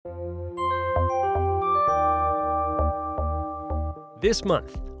This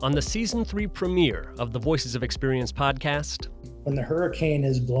month, on the Season 3 premiere of the Voices of Experience podcast, when the hurricane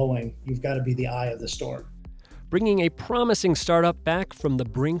is blowing, you've got to be the eye of the storm. Bringing a promising startup back from the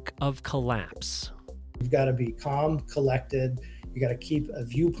brink of collapse. You've got to be calm, collected. You got to keep a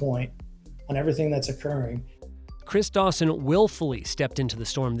viewpoint on everything that's occurring. Chris Dawson willfully stepped into the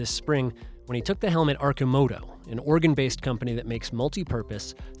storm this spring when he took the helm at Arcimoto, an Oregon-based company that makes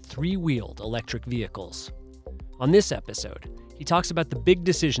multi-purpose, three-wheeled electric vehicles. On this episode, he talks about the big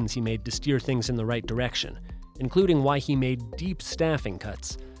decisions he made to steer things in the right direction, including why he made deep staffing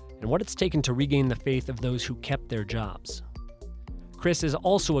cuts and what it's taken to regain the faith of those who kept their jobs. Chris is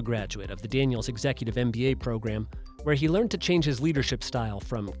also a graduate of the Daniels Executive MBA program, where he learned to change his leadership style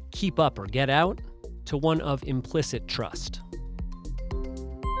from keep up or get out to one of implicit trust.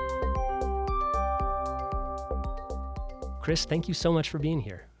 Chris, thank you so much for being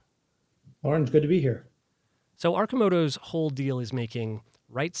here. Lauren, it's good to be here. So Arcimoto's whole deal is making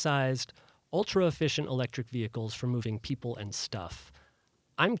right-sized, ultra-efficient electric vehicles for moving people and stuff.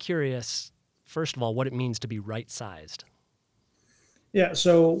 I'm curious, first of all, what it means to be right-sized. Yeah,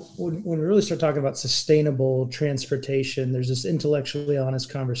 so when we really start talking about sustainable transportation, there's this intellectually honest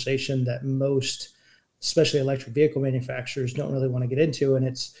conversation that most, especially electric vehicle manufacturers, don't really want to get into, and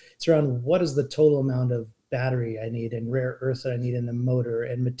it's around what is the total amount of battery I need and rare earth that I need in the motor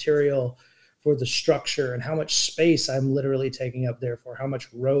and material for the structure and how much space I'm literally taking up there for, how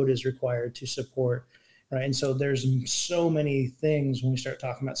much road is required to support, right? And so there's so many things when we start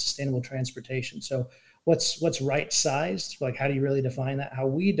talking about sustainable transportation. So what's right-sized? Like, how do you really define that? How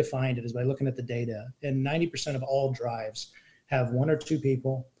we defined it is by looking at the data. And 90% of all drives have one or two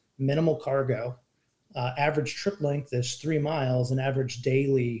people, minimal cargo, average trip length is 3 miles, and average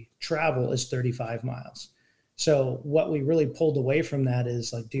daily travel is 35 miles. So what we really pulled away from that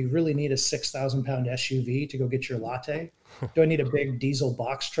is, like, do you really need a 6,000-pound SUV to go get your latte? Do I need a big diesel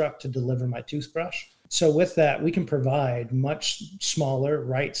box truck to deliver my toothbrush? So with that, we can provide much smaller,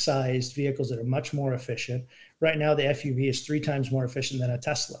 right-sized vehicles that are much more efficient. Right now, the FUV is 3 times more efficient than a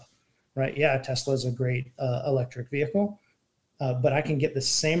Tesla, right? Yeah, a Tesla is a great electric vehicle, but I can get the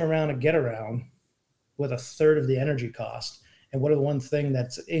same amount of get around with a third of the energy cost. And what are the one thing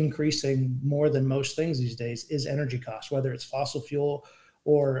that's increasing more than most things these days is energy costs, whether it's fossil fuel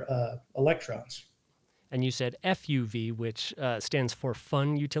or electrons. And you said FUV, which stands for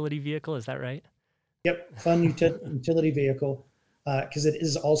Fun Utility Vehicle. Is that right? Yep, fun utility vehicle, because it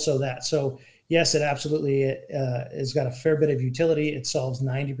is also that. So yes, it absolutely has got a fair bit of utility. It solves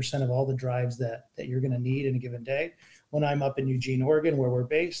 90% of all the drives that you're going to need in a given day. When I'm up in Eugene, Oregon, where we're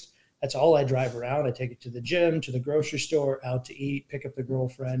based, that's all I drive around. I take it to the gym, to the grocery store, out to eat, pick up the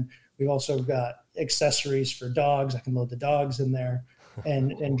girlfriend. We've also got accessories for dogs. I can load the dogs in there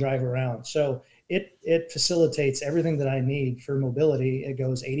and drive around. So it facilitates everything that I need for mobility. It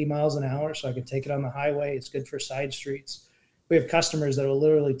goes 80 miles an hour, so I can take it on the highway. It's good for side streets. We have customers that will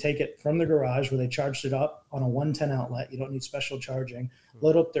literally take it from the garage where they charged it up on a 110 outlet. You don't need special charging.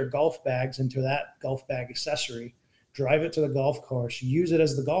 Load up their golf bags into that golf bag accessory, drive it to the golf course, use it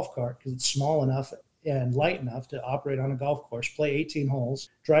as the golf cart because it's small enough and light enough to operate on a golf course, play 18 holes,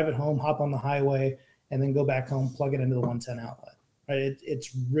 drive it home, hop on the highway, and then go back home, plug it into the 110 outlet. Right?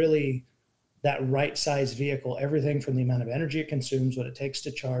 It's really that right size vehicle, everything from the amount of energy it consumes, what it takes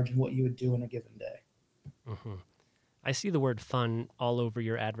to charge, and what you would do in a given day. Mm-hmm. I see the word fun all over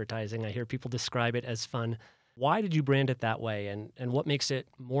your advertising. I hear people describe it as fun. Why did you brand it that way, and what makes it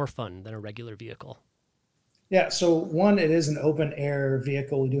more fun than a regular vehicle? Yeah, so one, it is an open air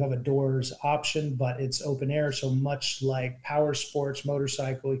vehicle. We do have a doors option, but it's open air. So much like power sports,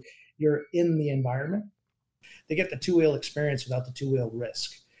 motorcycle, you're in the environment. They get the two-wheel experience without the two-wheel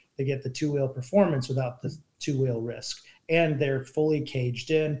risk. They get the two-wheel performance without the two-wheel risk. And they're fully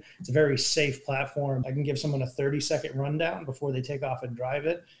caged in. It's a very safe platform. I can give someone a 30-second rundown before they take off and drive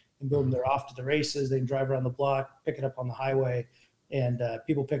it. And boom, they're off to the races. They can drive around the block, pick it up on the highway, and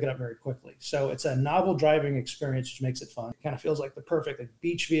people pick it up very quickly. So it's a novel driving experience, which makes it fun. It kind of feels like the perfect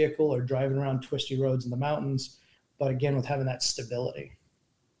beach vehicle or driving around twisty roads in the mountains, but again, with having that stability.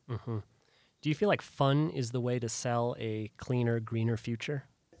 Mm-hmm. Do you feel like fun is the way to sell a cleaner, greener future?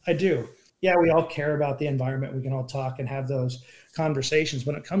 I do. Yeah, we all care about the environment. We can all talk and have those conversations.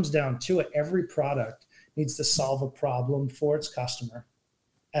 When it comes down to it, every product needs to solve a problem for its customer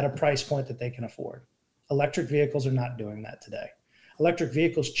at a price point that they can afford. Electric vehicles are not doing that today. Electric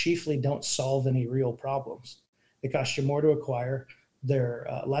vehicles chiefly don't solve any real problems. They cost you more to acquire. They're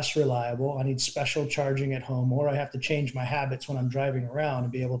less reliable. I need special charging at home, or I have to change my habits when I'm driving around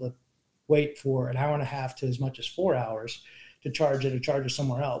and be able to wait for an hour and a half to as much as 4 hours to charge it or charge it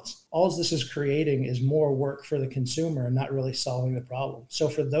somewhere else. All this is creating is more work for the consumer and not really solving the problem. So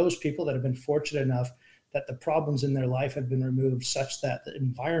for those people that have been fortunate enough that the problems in their life have been removed such that the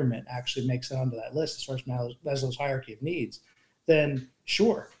environment actually makes it onto that list as far as Maslow's hierarchy of needs, then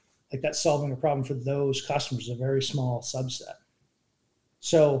sure, like that's solving a problem for those customers, a very small subset.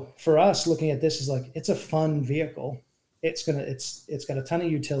 So for us, looking at this is like it's a fun vehicle. It's got a ton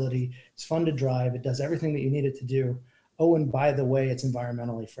of utility. It's fun to drive. It does everything that you need it to do. Oh, and by the way, it's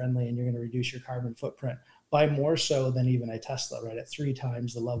environmentally friendly, and you're going to reduce your carbon footprint by more so than even a Tesla, right? At 3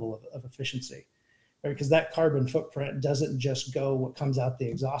 times the level of efficiency, right? Because that carbon footprint doesn't just go what comes out the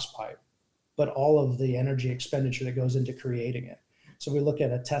exhaust pipe, but all of the energy expenditure that goes into creating it. So we look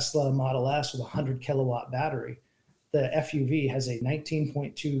at a Tesla Model S with a 100 kilowatt battery. The FUV has a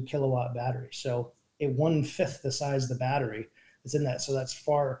 19.2 kilowatt battery. So a 1/5 the size of the battery that's in that. So that's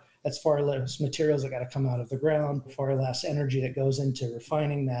far less materials that got to come out of the ground, far less energy that goes into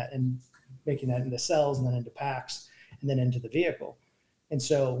refining that and making that into cells and then into packs and then into the vehicle. And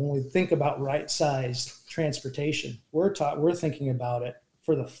so when we think about right-sized transportation, we're thinking about it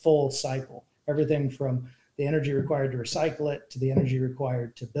for the full cycle, everything from the energy required to recycle it to the energy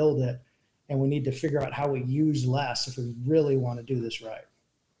required to build it. And we need to figure out how we use less if we really want to do this right.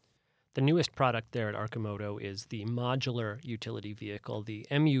 The newest product there at Arcimoto is the modular utility vehicle, the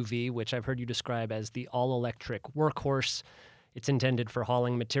MUV, which I've heard you describe as the all-electric workhorse. It's intended for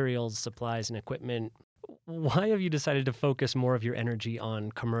hauling materials, supplies, and equipment. Why have you decided to focus more of your energy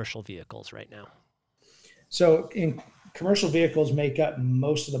on commercial vehicles right now? So commercial vehicles make up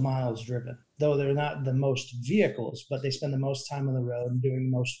most of the miles driven, though they're not the most vehicles, but they spend the most time on the road and doing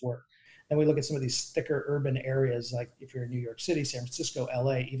the most work. And we look at some of these thicker urban areas, like if you're in New York City, San Francisco,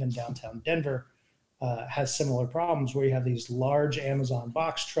 LA, even downtown Denver, has similar problems where you have these large Amazon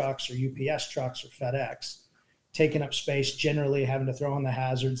box trucks or UPS trucks or FedEx taking up space, generally having to throw on the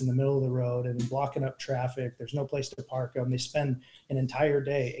hazards in the middle of the road and blocking up traffic. There's no place to park them. They spend an entire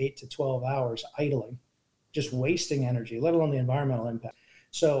day, 8 to 12 hours idling, just wasting energy, let alone the environmental impact.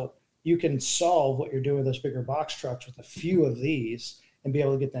 So you can solve what you're doing with those bigger box trucks with a few of these and be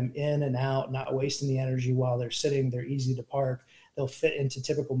able to get them in and out, not wasting the energy while they're sitting. They're easy to park. They'll fit into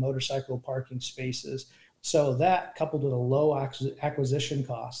typical motorcycle parking spaces. So that, coupled with a low acquisition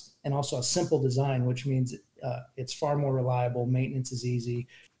cost and also a simple design, which means it's far more reliable, maintenance is easy,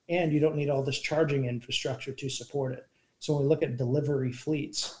 and you don't need all this charging infrastructure to support it. So when we look at delivery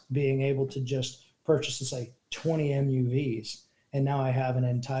fleets, being able to just purchase, say, 20 MUVs, and now I have an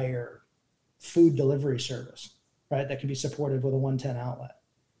entire food delivery service, right, that can be supported with a 110 outlet.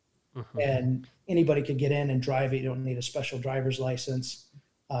 Mm-hmm. And anybody could get in and drive it. You don't need a special driver's license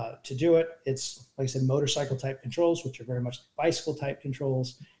to do it. It's, like I said, motorcycle type controls, which are very much bicycle type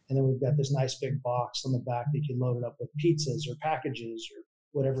controls. And then we've got this nice big box on the back that you can load it up with pizzas or packages or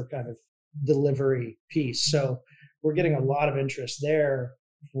whatever kind of delivery piece. So we're getting a lot of interest there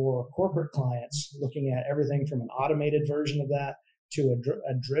for corporate clients, looking at everything from an automated version of that to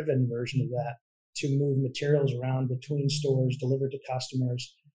a driven version of that to move materials around between stores, deliver to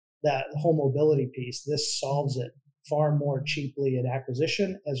customers. That whole mobility piece, this solves it far more cheaply in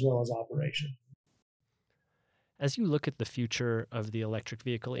acquisition as well as operation. As you look at the future of the electric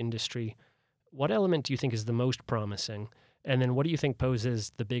vehicle industry, what element do you think is the most promising? And then what do you think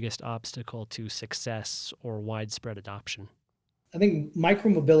poses the biggest obstacle to success or widespread adoption? I think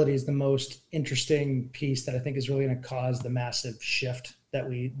micromobility is the most interesting piece that I think is really going to cause the massive shift that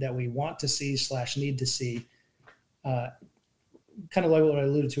we want to see / need to see. Kind of like what I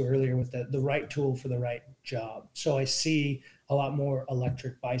alluded to earlier with the right tool for the right job. So I see a lot more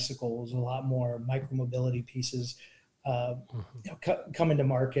electric bicycles, a lot more micromobility pieces coming to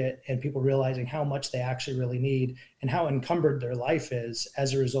market, and people realizing how much they actually really need and how encumbered their life is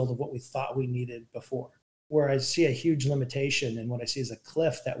as a result of what we thought we needed before. Where I see a huge limitation and what I see as a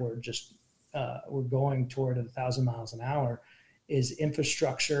cliff that we're going toward at 1,000 miles an hour is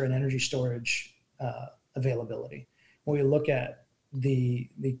infrastructure and energy storage availability. When we look at the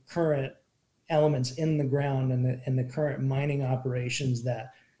current elements in the ground and the current mining operations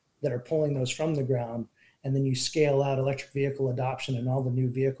that are pulling those from the ground, and then you scale out electric vehicle adoption and all the new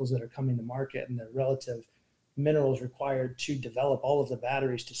vehicles that are coming to market and the relative minerals required to develop all of the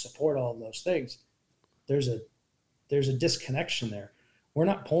batteries to support all of those things, there's a disconnection there. We're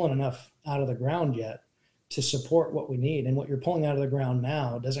not pulling enough out of the ground yet to support what we need. And what you're pulling out of the ground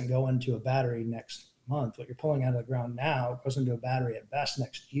now doesn't go into a battery next month. What you're pulling out of the ground now goes into a battery at best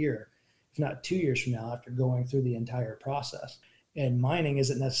next year, if not 2 years from now, after going through the entire process. And mining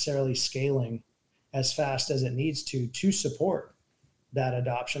isn't necessarily scaling as fast as it needs to support that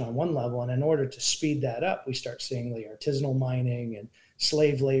adoption on one level. And in order to speed that up, we start seeing the artisanal mining and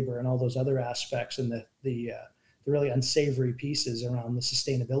slave labor and all those other aspects and the really unsavory pieces around the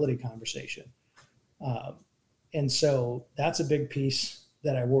sustainability conversation. And so that's a big piece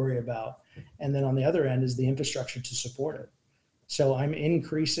that I worry about. And then on the other end is the infrastructure to support it. So I'm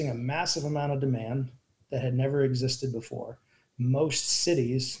increasing a massive amount of demand that had never existed before. Most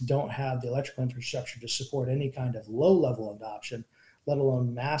cities don't have the electrical infrastructure to support any kind of low level adoption, let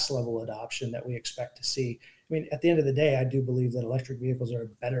alone mass level adoption that we expect to see. I mean, at the end of the day, I do believe that electric vehicles are a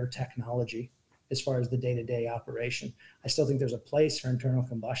better technology as far as the day-to-day operation. I still think there's a place for internal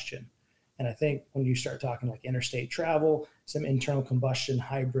combustion. And I think when you start talking like interstate travel, some internal combustion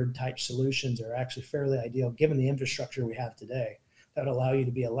hybrid type solutions are actually fairly ideal given the infrastructure we have today. That would allow you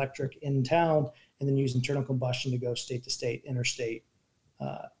to be electric in town and then use internal combustion to go state to state, interstate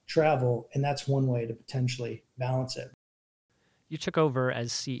travel. And that's one way to potentially balance it. You took over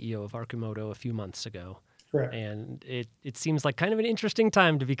as CEO of Arcimoto a few months ago. Correct. And it seems like kind of an interesting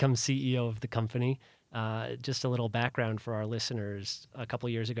time to become CEO of the company. Just a little background for our listeners. A couple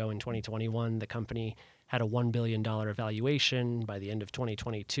of years ago in 2021, the company had a $1 billion valuation. By the end of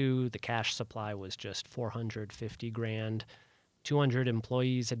 2022, the cash supply was just $450,000. 200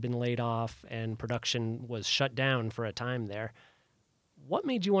 employees had been laid off, and production was shut down for a time there. What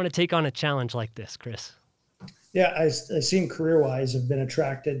made you want to take on a challenge like this, Chris? Yeah, I seem career-wise have been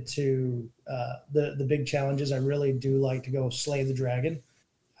attracted to the big challenges. I really do like to go slay the dragon.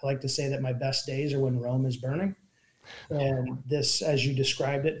 I like to say that my best days are when Rome is burning. And this, as you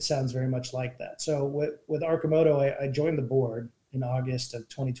described it, sounds very much like that. So with Arcimoto, I joined the board in August of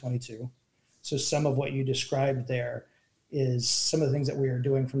 2022. So some of what you described there is some of the things that we are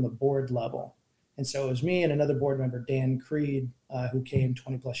doing from the board level. And so it was me and another board member, Dan Creed, who came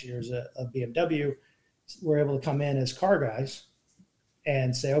 20 plus years of BMW. We're able to come in as car guys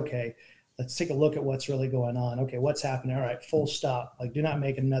and say, okay, let's take a look at what's really going on. Okay, what's happening? All right, full stop. Like, do not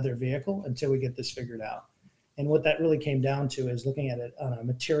make another vehicle until we get this figured out. And what that really came down to is looking at it on a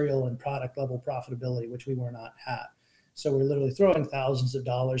material and product level profitability, which we were not at. So we're literally throwing thousands of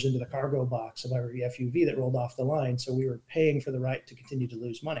dollars into the cargo box of every FUV that rolled off the line. So we were paying for the right to continue to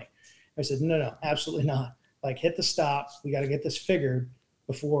lose money. I said, no, absolutely not. Like, hit the stop. We got to get this figured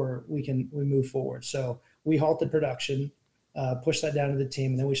before we move forward. So we halted production, pushed that down to the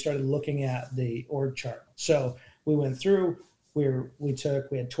team, and then we started looking at the org chart. So we went through, we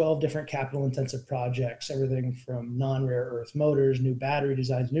had 12 different capital intensive projects, everything from non-rare earth motors, new battery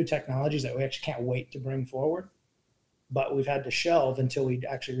designs, new technologies that we actually can't wait to bring forward, but we've had to shelve until we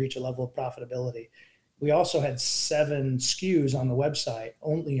actually reach a level of profitability. We also had 7 SKUs on the website,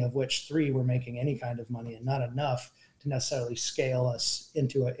 only of which 3 were making any kind of money and not enough to necessarily scale us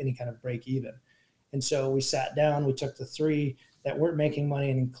into any kind of break even. And so we sat down, we took the 3 that weren't making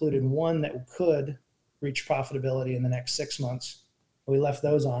money and included 1 that could reach profitability in the next 6 months. We left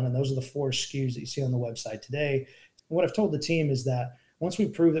those on, and those are the 4 SKUs that you see on the website today. And what I've told the team is that once we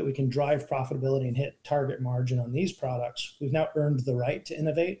prove that we can drive profitability and hit target margin on these products, we've now earned the right to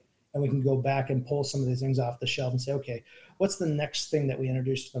innovate, and we can go back and pull some of these things off the shelf and say, okay, what's the next thing that we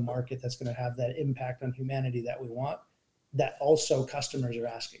introduce to the market that's going to have that impact on humanity that we want, that also customers are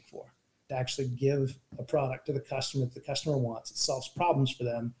asking for, to actually give a product to the customer that the customer wants. It solves problems for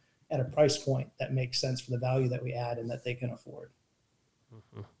them at a price point that makes sense for the value that we add and that they can afford.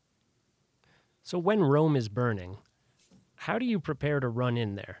 Mm-hmm. So when Rome is burning, how do you prepare to run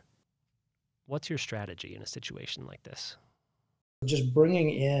in there? What's your strategy in a situation like this? Just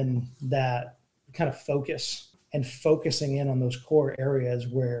bringing in that kind of focus and focusing in on those core areas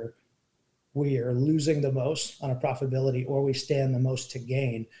where we are losing the most on a profitability or we stand the most to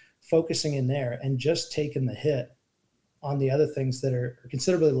gain, focusing in there and just taking the hit on the other things that are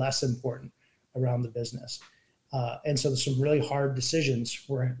considerably less important around the business. And so there's some really hard decisions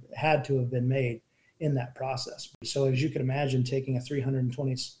had to have been made in that process. So as you can imagine, taking a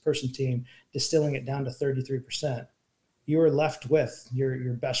 320 person team, distilling it down to 33%, you are left with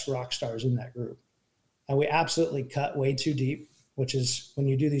your best rock stars in that group. And we absolutely cut way too deep, which is when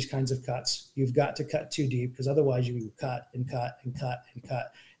you do these kinds of cuts, you've got to cut too deep because otherwise you cut and cut and cut and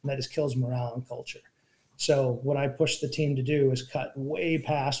cut. And that just kills morale and culture. So what I pushed the team to do is cut way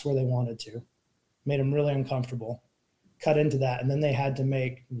past where they wanted to, made them really uncomfortable, cut into that. And then they had to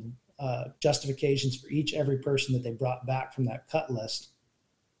make justifications for every person that they brought back from that cut list,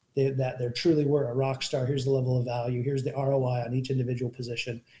 that there truly were a rock star. Here's the level of value. Here's the ROI on each individual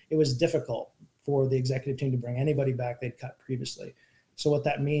position. It was difficult for the executive team to bring anybody back they'd cut previously. So what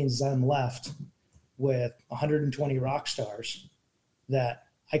that means is I'm left with 120 rock stars that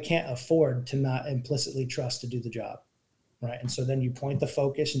I can't afford to not implicitly trust to do the job. right? And so then you point the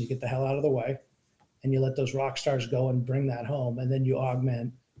focus and you get the hell out of the way and you let those rock stars go and bring that home, and then you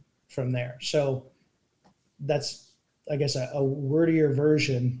augment from there. So that's, I guess, a wordier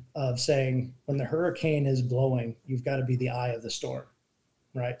version of saying when the hurricane is blowing, you've got to be the eye of the storm,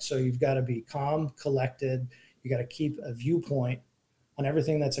 right? So you've got to be calm, collected. You got to keep a viewpoint on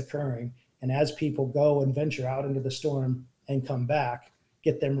everything that's occurring. And as people go and venture out into the storm and come back,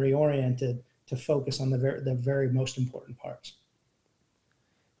 get them reoriented to focus on the very most important parts.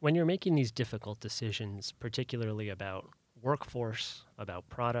 When you're making these difficult decisions, particularly about workforce, about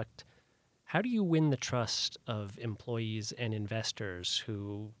product, how do you win the trust of employees and investors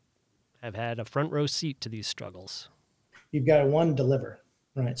who have had a front row seat to these struggles? You've got to, one, deliver,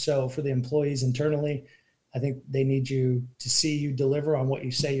 right? So for the employees internally, I think they need you to see you deliver on what you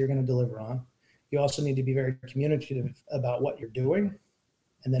say you're going to deliver on. You also need to be very communicative about what you're doing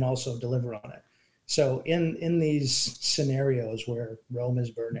and then also deliver on it. So in these scenarios where Rome is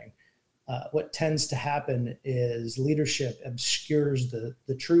burning, what tends to happen is leadership obscures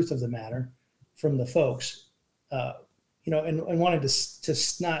the truth of the matter from the folks, and wanted to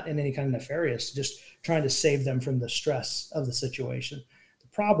not in any kind of nefarious, just trying to save them from the stress of the situation. The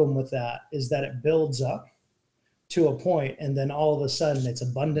problem with that is that it builds up to a point, and then all of a sudden it's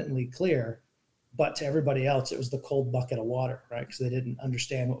abundantly clear, but to everybody else it was the cold bucket of water, right? Because they didn't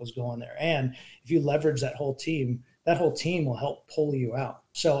understand what was going there. And if you leverage that whole team will help pull you out.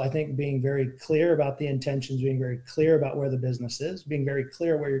 So I think being very clear about the intentions, being very clear about where the business is, being very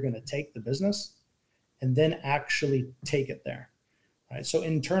clear where you're going to take the business, and then actually take it there, right? So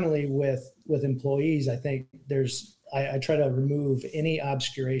internally with employees, I think I try to remove any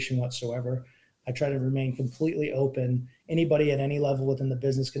obscuration whatsoever. I try to remain completely open. Anybody at any level within the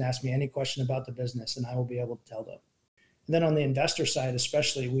business can ask me any question about the business, and I will be able to tell them. And then on the investor side,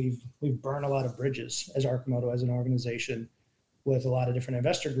 especially, we've burned a lot of bridges as Arcimoto, as an organization, with a lot of different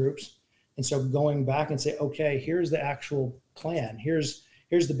investor groups. And so going back and say, okay, here's the actual plan. Here's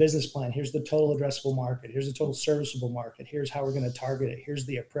the business plan. Here's the total addressable market. Here's the total serviceable market. Here's how we're going to target it. Here's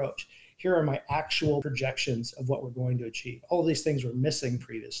the approach. Here are my actual projections of what we're going to achieve. All of these things were missing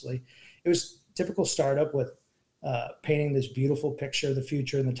previously. It was typical startup with painting this beautiful picture of the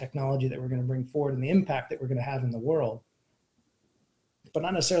future and the technology that we're going to bring forward and the impact that we're going to have in the world, but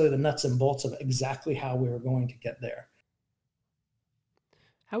not necessarily the nuts and bolts of exactly how we were going to get there.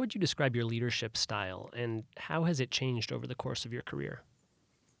 How would you describe your leadership style, and how has it changed over the course of your career?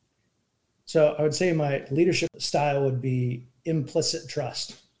 So I would say my leadership style would be implicit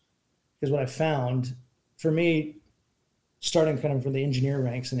trust, because what I found for me, starting kind of from the engineer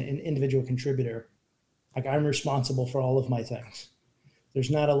ranks and an individual contributor, like I'm responsible for all of my things.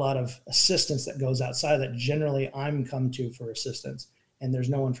 There's not a lot of assistance that goes outside that. Generally I'm come to for assistance, and there's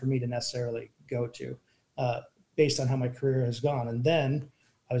no one for me to necessarily go to based on how my career has gone. And then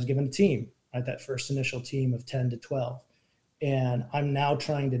I was given a team, right? That first initial team of 10 to 12. And I'm now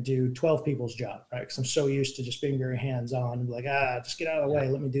trying to do 12 people's job, right? Because I'm so used to just being very hands-on and like, just get out of the way.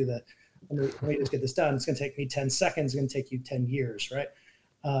 Let me just get this done. It's going to take me 10 seconds. It's going to take you 10 years, right?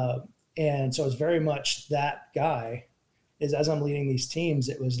 And so it's very much that guy is, as I'm leading these teams,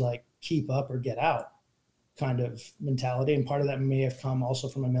 it was like keep up or get out kind of mentality. And part of that may have come also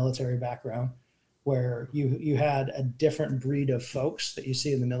from a military background, where you had a different breed of folks that you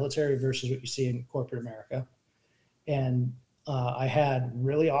see in the military versus what you see in corporate America. And I had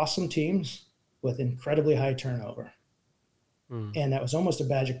really awesome teams with incredibly high turnover. And that was almost a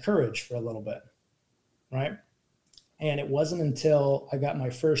badge of courage for a little bit, right? And it wasn't until I got my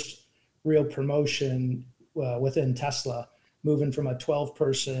first real promotion within Tesla, moving from a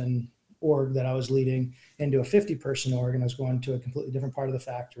 12-person org that I was leading into a 50-person org, and I was going to a completely different part of the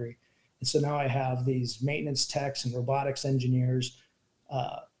factory. And so now I have these maintenance techs and robotics engineers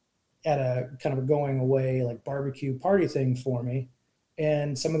at a kind of a going away like barbecue party thing for me,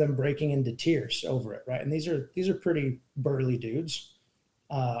 and some of them breaking into tears over it, right? And these are pretty burly dudes,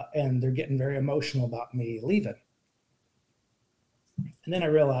 and they're getting very emotional about me leaving. And then I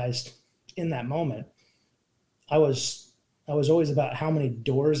realized in that moment, I was always about how many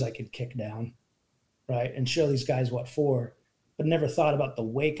doors I could kick down, right, and show these guys what for, but never thought about the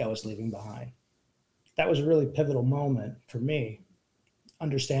wake I was leaving behind. That was a really pivotal moment for me,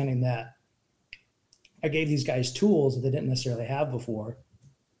 understanding that I gave these guys tools that they didn't necessarily have before,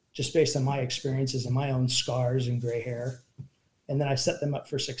 just based on my experiences and my own scars and gray hair. And then I set them up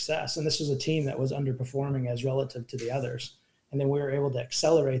for success. And this was a team that was underperforming as relative to the others. And then we were able to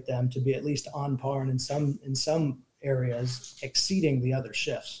accelerate them to be at least on par, and in some areas exceeding the other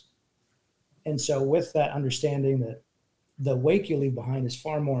shifts. And so with that understanding that the wake you leave behind is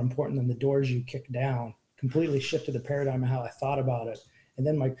far more important than the doors you kick down, completely shifted the paradigm of how I thought about it. And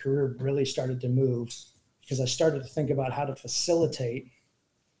then my career really started to move because I started to think about how to facilitate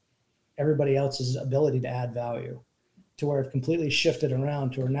everybody else's ability to add value, to where I've completely shifted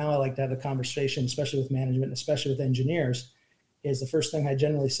around to where now I like to have a conversation, especially with management, especially with engineers, is the first thing I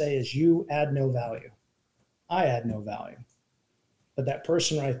generally say is you add no value. I add no value. But that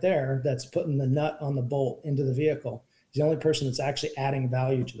person right there that's putting the nut on the bolt into the vehicle is the only person that's actually adding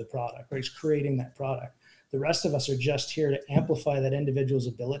value to the product, or he's creating that product. The rest of us are just here to amplify that individual's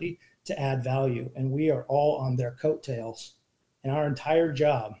ability to add value. And we are all on their coattails. And our entire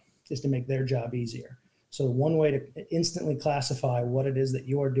job is to make their job easier. So one way to instantly classify what it is that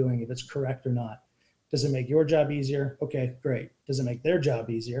you are doing, if it's correct or not. Does it make your job easier? Okay, great. Does it make their job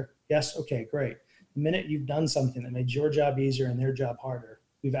easier? Yes. Okay, great. The minute you've done something that made your job easier and their job harder,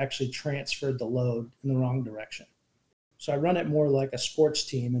 we've actually transferred the load in the wrong direction. So I run it more like a sports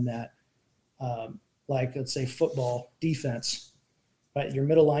team in that, like let's say football defense, but your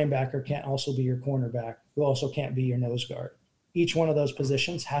middle linebacker can't also be your cornerback, who also can't be your nose guard. Each one of those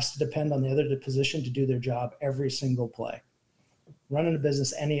positions has to depend on the other position to do their job every single play. Running a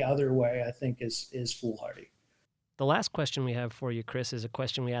business any other way, I think, is foolhardy. The last question we have for you, Chris, is a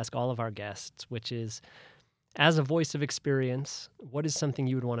question we ask all of our guests, which is, as a voice of experience, what is something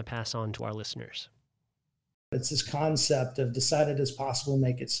you would want to pass on to our listeners? It's this concept of decide it as possible,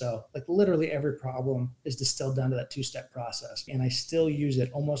 make it so. Like literally every problem is distilled down to that two-step process. And I still use it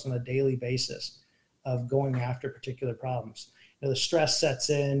almost on a daily basis of going after particular problems. You know, the stress sets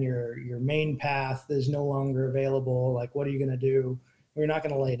in, your main path is no longer available. Like, what are you going to do? You're not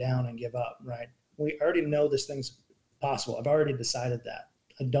going to lay down and give up, right? We already know this thing's possible. I've already decided that.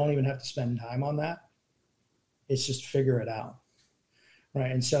 I don't even have to spend time on that. It's just figure it out.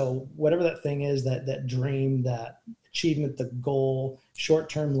 Right. And so whatever that thing is, that dream, that achievement, the goal,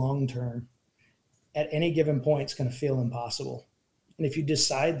 short-term, long-term, at any given point, it's going to feel impossible. And if you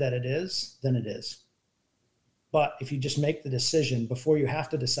decide that it is, then it is. But if you just make the decision before you have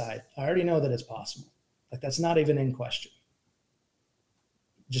to decide, I already know that it's possible. Like that's not even in question.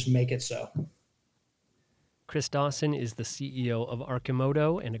 Just make it so. Chris Dawson is the CEO of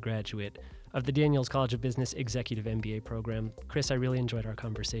Arcimoto and a graduate of the Daniels College of Business Executive MBA program. Chris, I really enjoyed our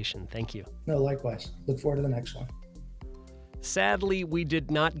conversation. Thank you. No, likewise. Look forward to the next one. Sadly, we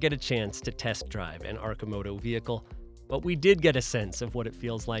did not get a chance to test drive an Arcimoto vehicle, but we did get a sense of what it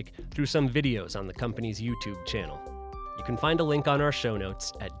feels like through some videos on the company's YouTube channel. You can find a link on our show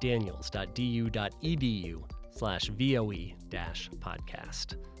notes at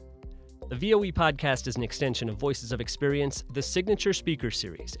daniels.du.edu/VOE-podcast. The VOE podcast is an extension of Voices of Experience, the signature speaker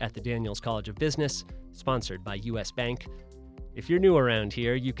series at the Daniels College of Business, sponsored by U.S. Bank. If you're new around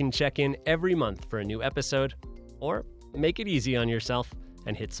here, you can check in every month for a new episode, or make it easy on yourself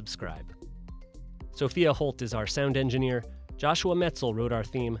and hit subscribe. Sophia Holt is our sound engineer. Joshua Metzel wrote our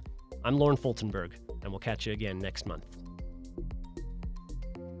theme. I'm Lorne Fultenberg, and we'll catch you again next month.